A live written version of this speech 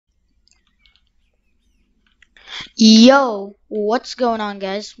Yo, what's going on,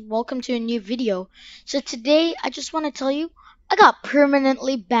 guys? Welcome to a new video. So today I just want to tell you I got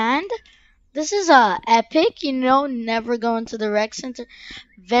permanently banned. This is epic, never going to the rec center.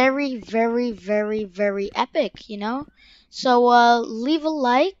 Very, very, very, very epic, So leave a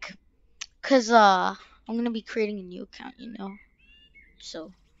like, cause I'm gonna be creating a new account.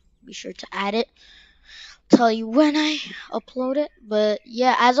 So be sure to add it. Tell you when I upload it. But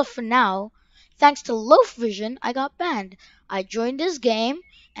yeah, as of for now, thanks to Loaf Vision, I got banned. I joined this game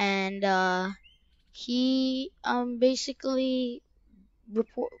and he basically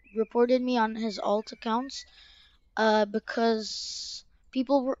reported me on his alt accounts because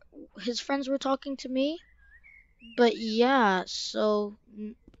people were his friends were talking to me. But yeah, so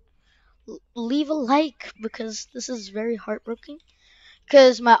leave a like because this is very heartbreaking.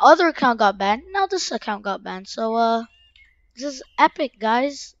 Because my other account got banned, now this account got banned. So this is epic,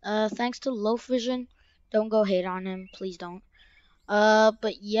 guys. Thanks to Loaf Vision. Don't go hate on him, please don't.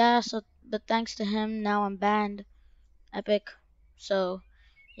 But yeah, but thanks to him, now I'm banned. Epic. So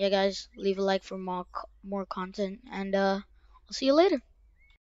yeah, guys, leave a like for more content, and I'll see you later.